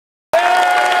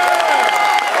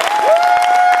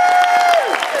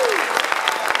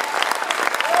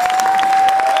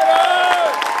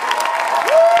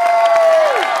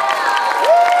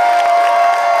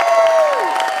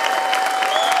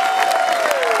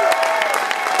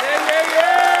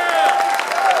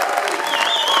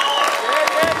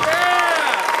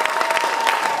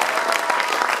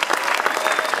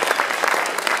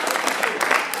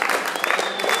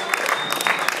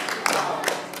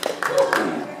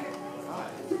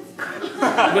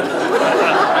Well,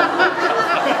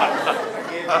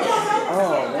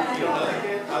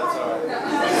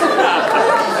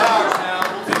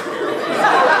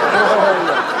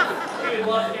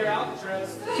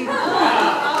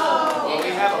 we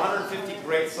have 150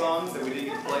 great songs that we didn't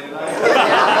get to play tonight.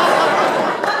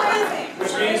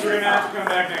 Which means we're going to have to come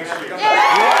back next year.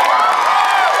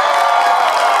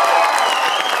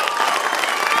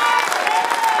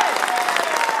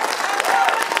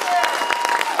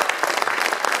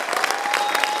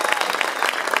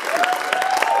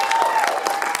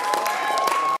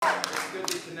 It's good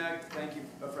to connect. Thank you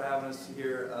for having us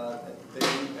here at the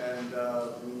Bing, and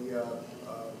we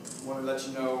want to let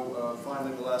you know,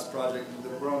 finally, the last project,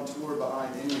 we're on tour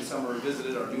behind Indian Summer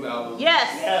Revisited, our new album. Yes!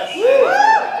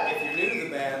 If you're new to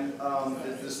the band,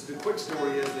 the quick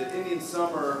story is that Indian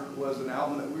Summer was an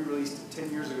album that we released 10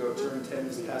 years ago, turned 10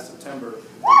 this past September.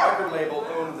 The record label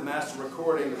owned the master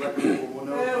recording, the record label we're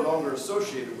no longer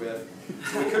associated with.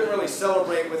 So we couldn't really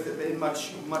celebrate with it in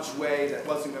much way that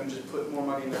wasn't going to just put more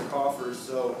money in their coffers.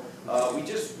 So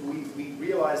we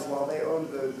realized while they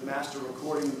owned the master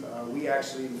recording, we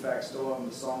actually, in fact, still own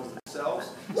the songs themselves.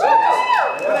 So we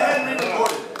went ahead and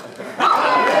re-recorded it.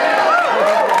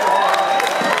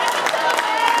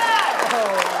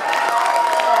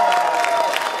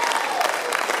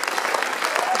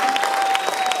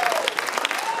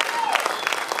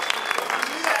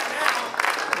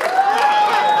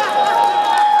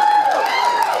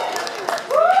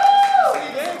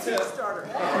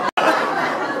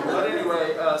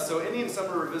 So Indian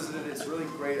Summer Revisited, it's a really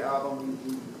great album.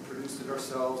 We produced it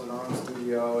ourselves in our own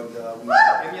studio, and it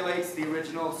emulates the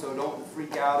original, so don't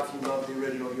freak out if you love the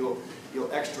original. You'll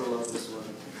extra love this one.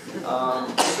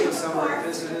 Indian Summer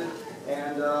Revisited,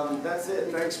 and that's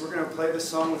it. Thanks. We're going to play this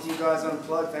song with you guys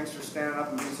unplugged. Thanks for standing up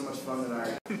and being so much fun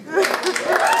tonight.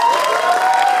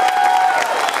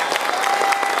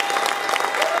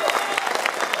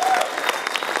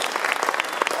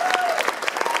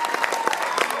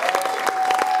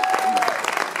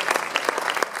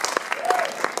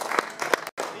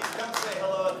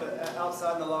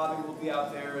 Outside in the lobby, we'll be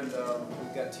out there, and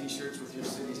we've got T-shirts with your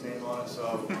city's name on it,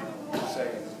 so just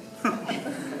saying.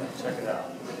 Check it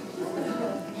out.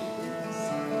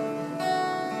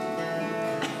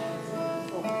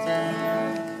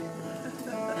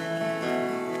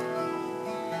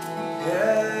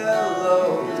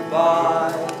 Hello,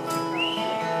 goodbye.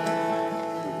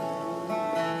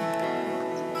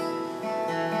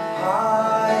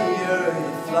 Higher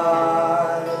you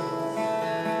fly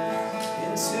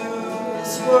into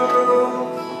this world.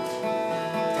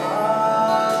 I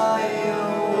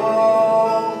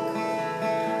awoke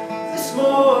this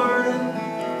morning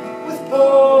with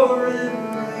pouring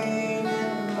rain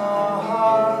in my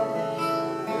heart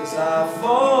as I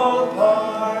fall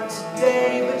apart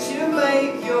today, but you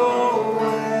make your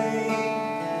way,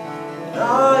 and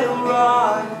I'll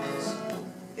rise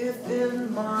if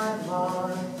in my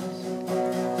mind.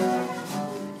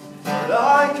 But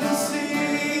I can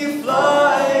see you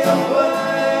fly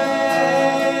away.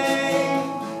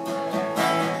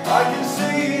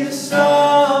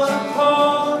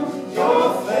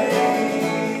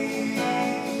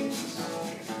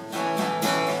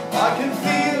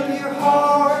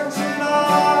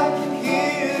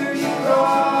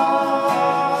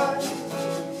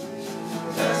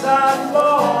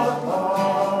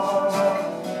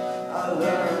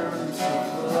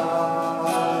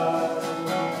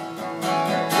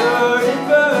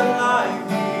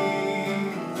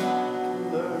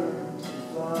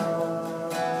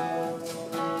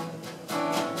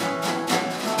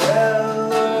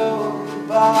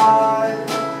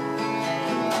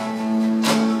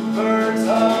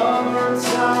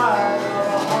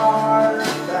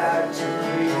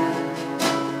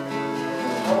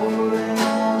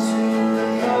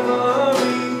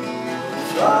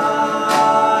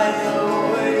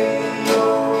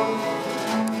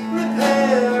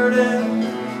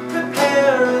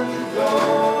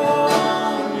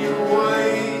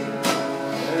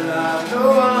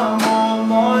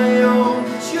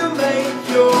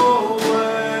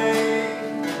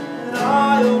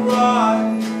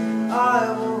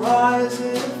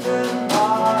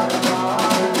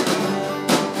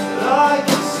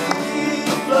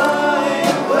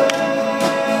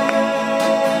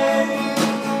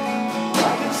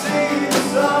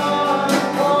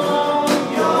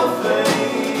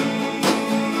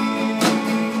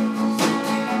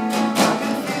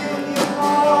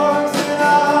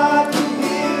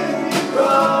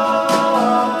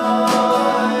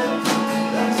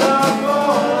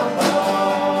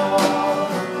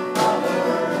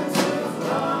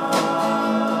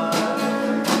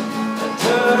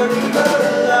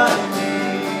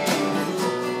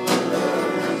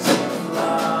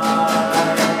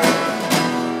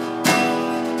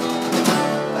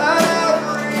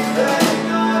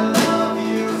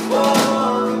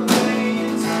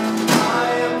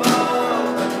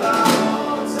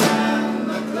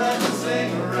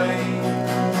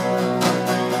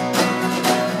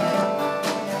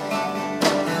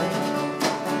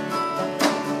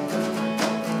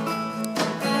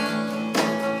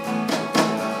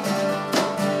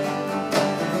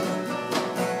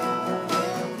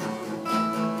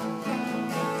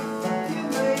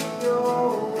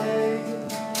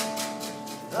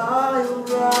 I'll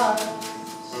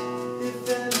rise if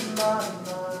in my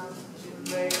mind you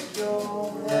make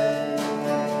your way.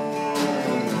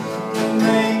 You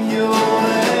make your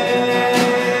way.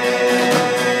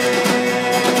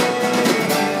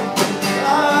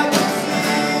 I can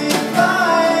see you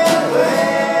flying away.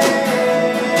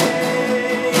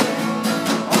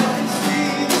 I can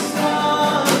see the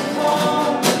sun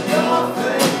on your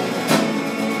face.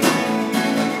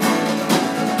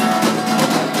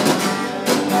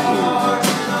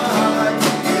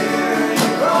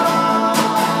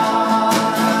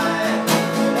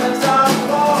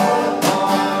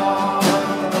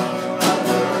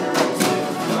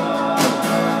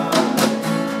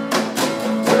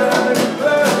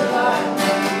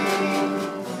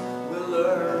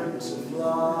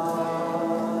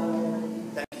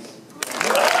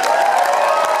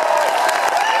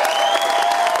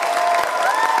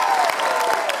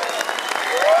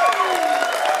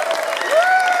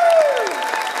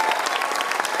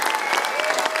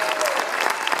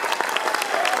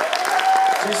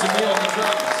 Jason Neal on the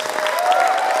drums.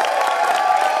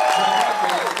 John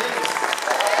Buckley on the bass.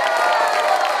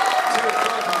 Stuart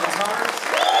Clark on guitars.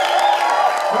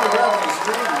 Corey Brown on the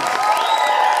strings.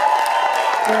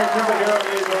 Eric Cooper,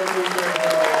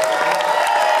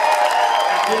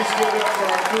 please give it up for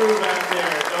our crew back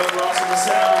there. Doug Ross on the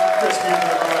sound, Chris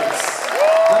Cooper on lights.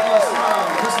 Douglas Brown,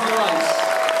 Chris on the lights.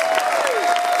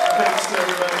 Thanks to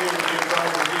everybody here.